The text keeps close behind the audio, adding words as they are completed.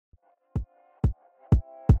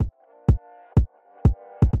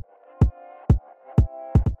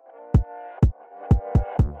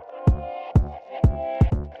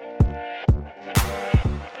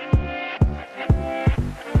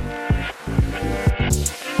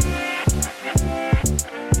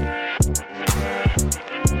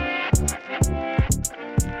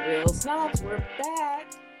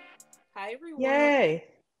Hi, everyone. Yay.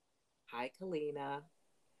 Hi, Kalina.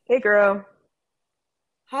 Hey, girl.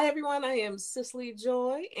 Hi, everyone. I am Cicely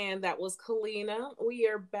Joy, and that was Kalina. We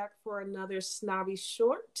are back for another snobby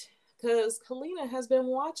short because Kalina has been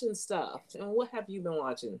watching stuff. And what have you been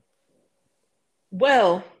watching?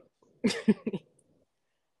 Well,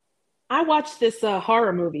 I watched this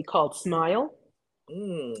horror movie called Smile.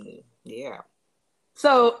 Yeah.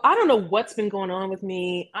 So I don't know what's been going on with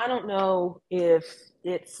me. I don't know if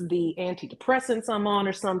it's the antidepressants I'm on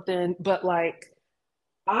or something, but like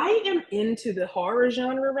I am into the horror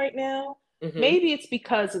genre right now. Mm-hmm. Maybe it's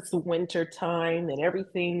because it's the winter time and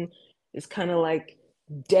everything is kind of like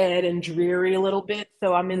dead and dreary a little bit.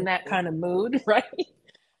 So I'm in that Mm-hmm. kind of mood, right?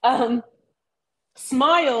 Um,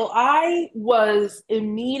 Smile, I was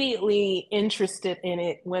immediately interested in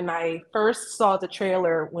it when I first saw the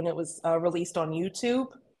trailer when it was released on YouTube.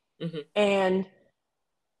 Mm-hmm. And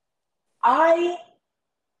I,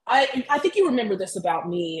 I think you remember this about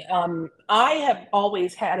me. I have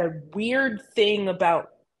always had a weird thing about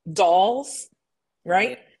dolls, Yeah.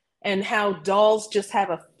 right? And how dolls just have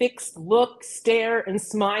a fixed look, stare, and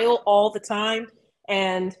smile all the time.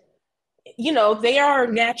 And they are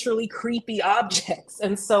naturally creepy objects.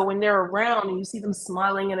 And so when they're around and you see them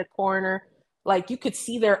smiling in a corner, like you could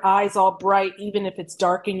see their eyes all bright, even if it's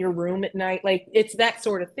dark in your room at night. Like it's that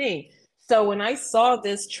sort of thing. So when I saw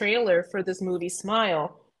this trailer for this movie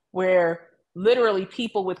Smile, where literally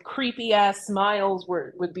people with creepy ass smiles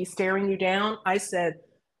would be staring you down, I said,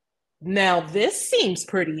 now this seems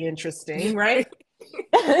pretty interesting, right?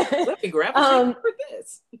 Let me grab a ticket um, for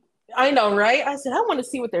this. I know, right? I said, I want to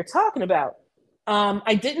see what they're talking about.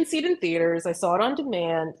 I didn't see it in theaters. I saw it on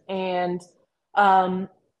demand, and um,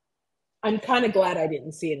 I'm kind of glad I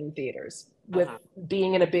didn't see it in theaters. With Uh-huh.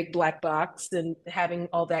 being in a big black box and having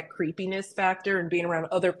all that creepiness factor and being around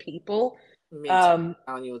other people, Me too. um,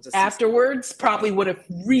 You'll just see some. afterwards probably would have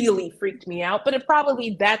really freaked me out. But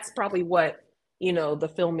that's probably what the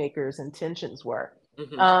filmmakers' intentions were.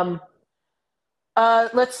 Mm-hmm. Um,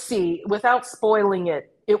 let's see. Without spoiling it,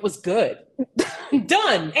 it was good.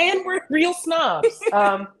 Done. And we're real snobs.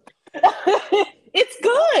 It's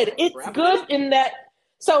good. It's Wrapping it good up. in that.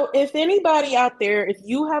 So, if anybody out there, if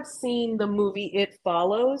you have seen the movie It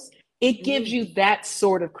Follows, it gives you Mm. that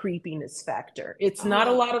sort of creepiness factor. It's not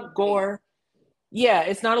a lot of Okay. gore. Yeah,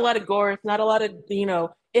 it's not a lot of gore. It's not a lot of,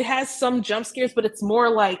 it has some jump scares, but it's more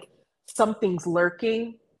like something's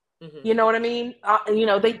lurking. Mm-hmm. You know what I mean?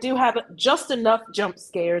 They do have just enough jump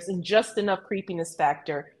scares and just enough creepiness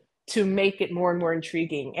factor to make it more and more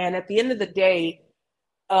intriguing. And at the end of the day,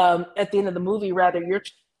 at the end of the movie, rather,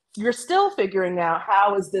 you're still figuring out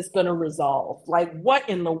how is this going to resolve? Like, what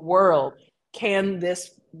in the world can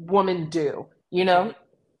this woman do? You Mm-hmm. know?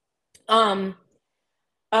 Um,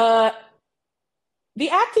 uh, the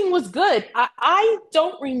acting was good. I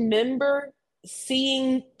don't remember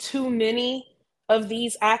seeing too many of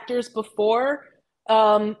these actors before.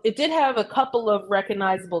 It did have a couple of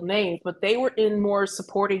recognizable names, but they were in more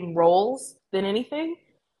supporting roles than anything.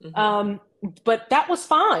 Mm-hmm. Um, but that was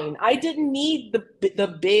fine. I didn't need the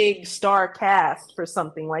big star cast for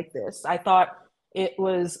something like this. I thought it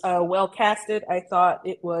was well casted. I thought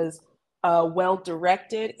it was well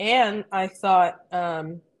directed, and I thought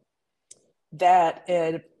that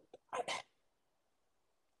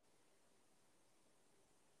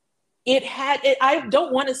I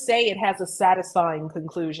don't want to say it has a satisfying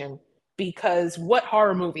conclusion because what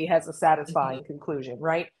horror movie has a Mm-hmm. satisfying conclusion,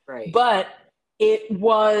 right? Right. But it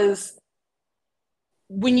was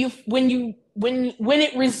when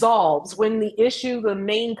it resolves, when the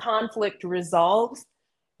main conflict resolves,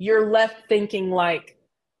 you're left thinking like,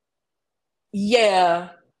 yeah,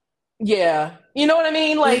 yeah. You know what I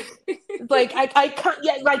mean? Like I can't,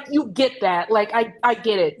 yeah, like you get that. Like I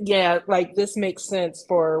get it. Yeah, like this makes sense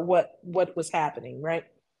for what was happening, right?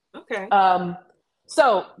 Okay. Um,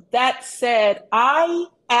 so that said, I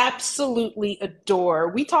absolutely adore.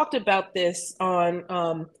 We talked about this on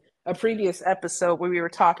a previous episode where we were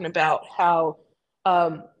talking about how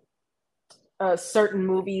um, certain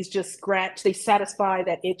movies just they satisfy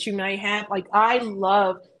that itch you might have. Like I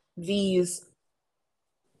love these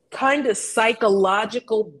kind of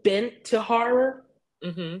psychological bent to horror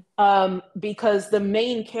Mm-hmm. because the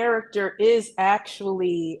main character is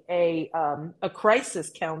actually a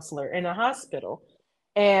crisis counselor in a hospital,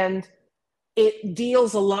 and it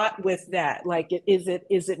deals a lot with that. Like, is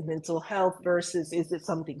it mental health versus is it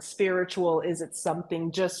something spiritual? Is it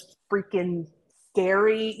something just freaking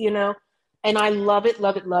scary? And I love it,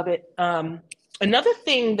 love it, love it. Another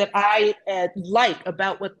thing that I like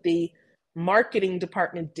about what the marketing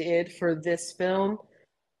department did for this film,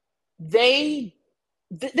 they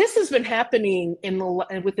this has been happening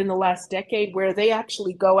within the last decade, where they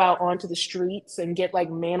actually go out onto the streets and get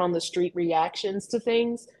like man on the street reactions to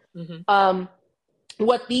things. Mm-hmm. Um,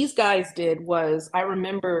 what these guys did was, I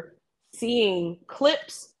remember seeing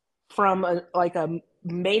clips from a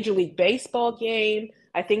Major League Baseball game.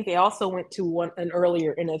 I think they also went to an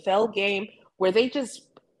earlier NFL game where they just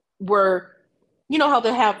were, you know how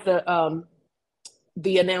they have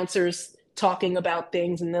the announcers talking about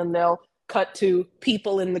things, and then they'll cut to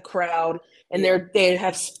people in the crowd, and they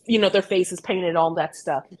have, you know, their faces painted, all that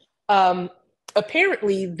stuff.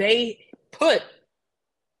 Apparently they put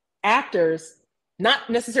actors, not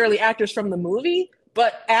necessarily actors from the movie,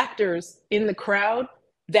 but actors in the crowd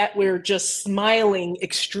that were just smiling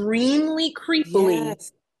extremely creepily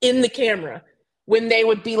Yes. in the camera, when they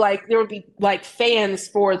would be like, there would be like fans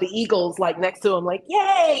for the Eagles like next to them, like,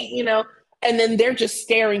 yay, you know, and then they're just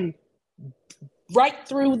staring right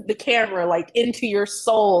through the camera, like into your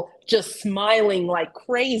soul, just smiling like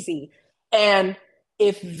crazy. And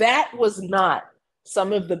if that was not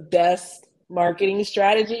some of the best marketing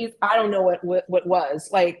strategies, I don't know what was.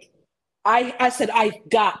 Like, I said, I've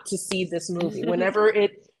got to see this movie whenever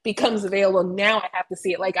it becomes available. Now I have to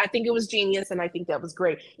see it. Like, I think it was genius, and I think that was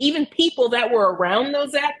great. Even people that were around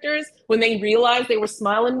those actors, when they realized they were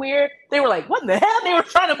smiling weird, they were like, what the hell? They were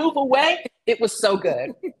trying to move away. It was so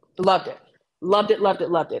good. Loved it. Loved it, loved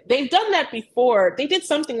it, loved it. They've done that before. They did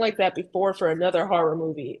something like that before for another horror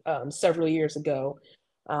movie several years ago.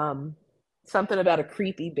 Something about a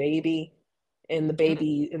creepy baby, and the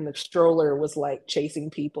baby in the stroller was like chasing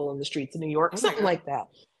people in the streets of New York, something like that.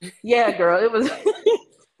 Yeah, girl, it was.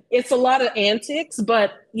 It's a lot of antics,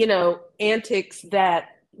 but, you know, antics that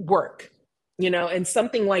work, you know, and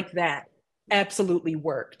something like that absolutely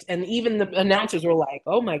worked. And even the announcers were like,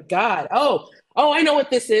 oh my God, oh, I know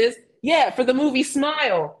what this is. Yeah, for the movie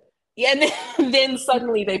Smile. Yeah, and then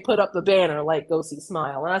suddenly they put up the banner like, go see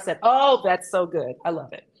Smile. And I said, oh, that's so good. I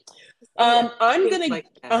love it. I'm gonna Like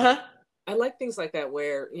uh-huh. I like things like that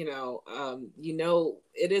where,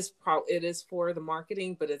 it is for the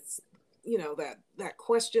marketing, but it's, that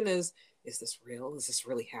question is this real? Is this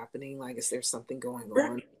really happening? Like, is there something going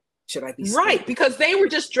on? Should I be scared? Right, because they were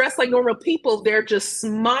just dressed like normal people. They're just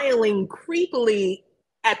smiling creepily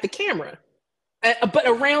at the camera, but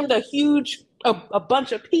around a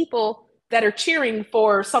bunch of people that are cheering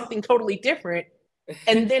for something totally different.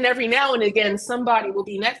 And then every now and again, somebody will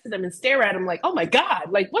be next to them and stare at them like, oh my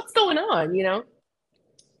God, like, what's going on? You know,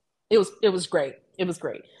 it was great. It was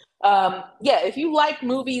great. Yeah, if you like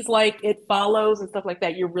movies like It Follows and stuff like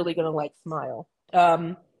that, you're really going to like Smile.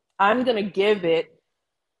 I'm going to give it,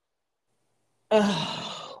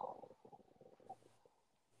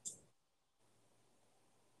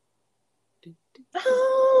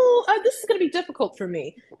 this is going to be difficult for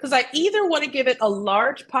me, because I either want to give it a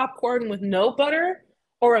large popcorn with no butter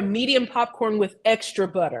or a medium popcorn with extra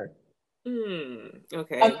butter.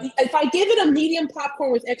 Okay. If I give it a medium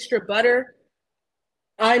popcorn with extra butter,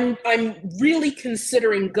 I'm really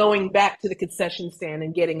considering going back to the concession stand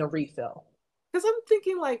and getting a refill. Because I'm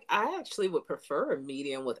thinking, like, I actually would prefer a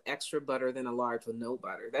medium with extra butter than a large with no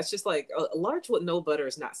butter. That's just like a large with no butter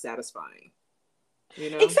is not satisfying.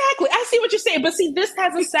 You know? Exactly. I see what you're saying, but see, this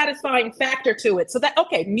has a satisfying factor to it. So that,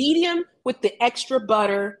 okay, medium with the extra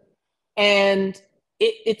butter, and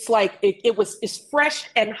it's like it's fresh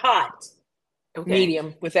and hot. Okay.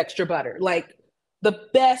 Medium with extra butter, like the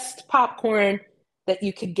best popcorn that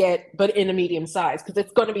you could get, but in a medium size, because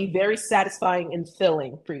it's going to be very satisfying and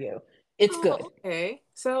filling for you. It's good. Okay,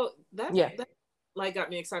 so that like got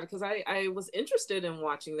me excited, because I was interested in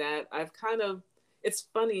watching that. It's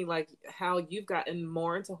funny, like, how you've gotten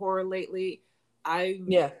more into horror lately. I've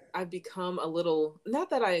become a little,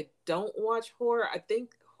 not that I don't watch horror. I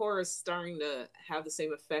think horror is starting to have the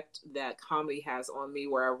same effect that comedy has on me,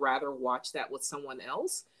 where I'd rather watch that with someone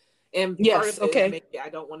else. And part of it is maybe I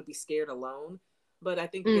don't want to be scared alone, but I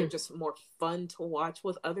think they're just more fun to watch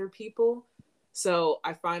with other people. So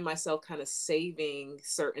I find myself kind of saving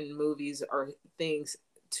certain movies or things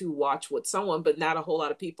to watch with someone, but not a whole lot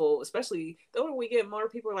of people, especially the older we get, more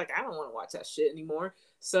people are like, I don't want to watch that shit anymore.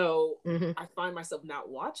 So I find myself not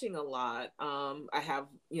watching a lot. I have,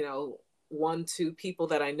 1-2 people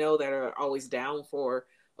that I know that are always down for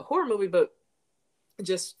a horror movie, but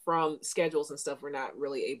just from schedules and stuff, we're not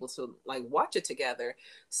really able to like watch it together.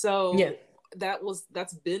 So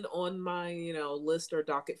that's been on my, list or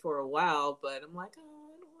docket for a while, but I'm like, oh,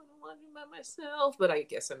 I don't want to watch it by myself, but I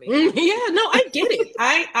guess I mean, I get it.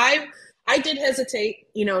 I did hesitate,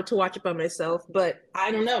 to watch it by myself, but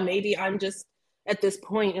I don't know, maybe I'm just at this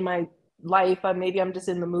point in my life, maybe I'm just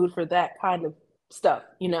in the mood for that kind of stuff,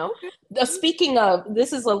 you know? Okay. Speaking of,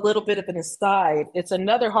 this is a little bit of an aside. It's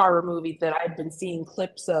another horror movie that I've been seeing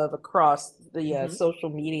clips of across the Hmm. social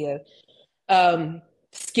media.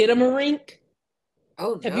 Skidamarink.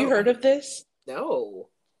 Oh Have you no. heard of this? No.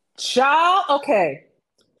 Child, okay.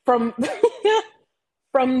 From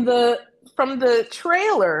from the from the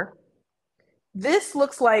trailer, this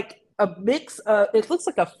looks like a mix of, it looks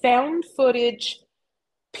like a found footage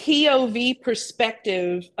POV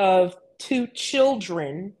perspective of two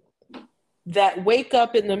children that wake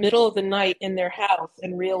up in the middle of the night in their house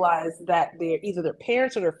and realize that they're either their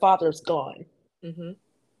parents or their father's gone. Hmm.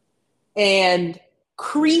 And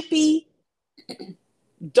creepy,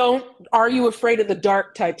 don't are you afraid of the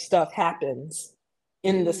dark type stuff happens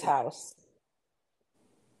in this house.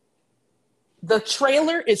 The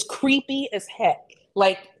trailer is creepy as heck.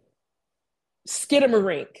 Like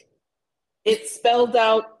Skidamarink. It's spelled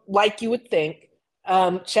out like you would think.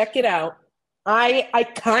 Check it out. I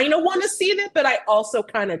kind of want to see it, but I also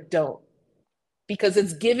kind of don't because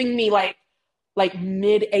it's giving me like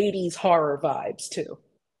mid 80s horror vibes too.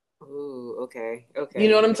 Ooh, okay. You know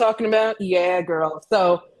Okay. what I'm talking about? Yeah, girl.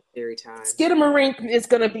 So Scary times. Skidamarink is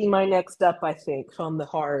going to be my next up, I think, from the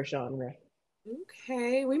horror genre.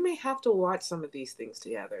 Okay. We may have to watch some of these things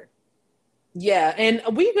together. Yeah, and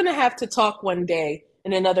we're going to have to talk one day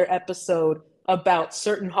in another episode about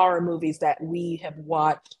certain horror movies that we have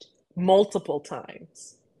watched multiple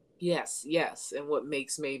times. Yes, yes. And what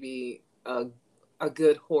makes maybe a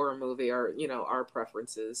good horror movie or, our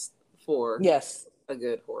preferences for Yes. a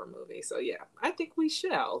good horror movie. So yeah, I think we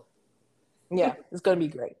shall. Yeah, it's going to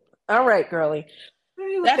be great. All right, girly.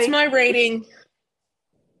 Hey, well, That's my rating.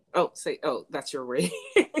 That's your rating.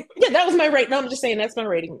 Yeah, that was my rating. No, I'm just saying that's my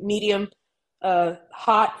rating. Medium,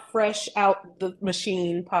 hot, fresh out the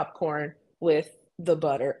machine popcorn with the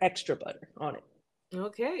butter, extra butter on it.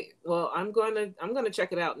 Okay. Well, I'm gonna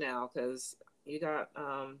check it out now because you got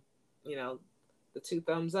the two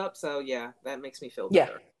thumbs up. So yeah, that makes me feel Yeah.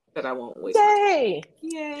 better. That I won't waste my time. Yay!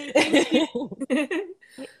 Yay! Thank you.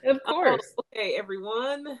 Of course. Okay,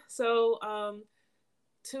 everyone. So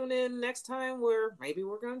tune in next time where maybe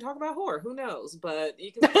we're going to talk about horror. Who knows? But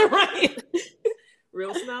you can Right.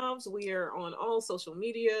 Real Snobs. We are on all social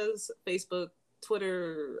medias: Facebook,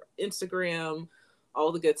 Twitter, Instagram,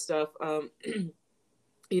 all the good stuff. Tune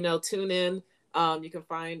in. You can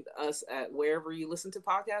find us at wherever you listen to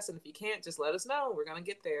podcasts, and if you can't, just let us know. We're gonna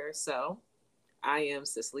get there. So, I am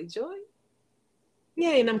Cicely Joy.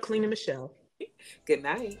 Yay, and I'm Kalina Michelle. Good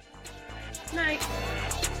night. Night.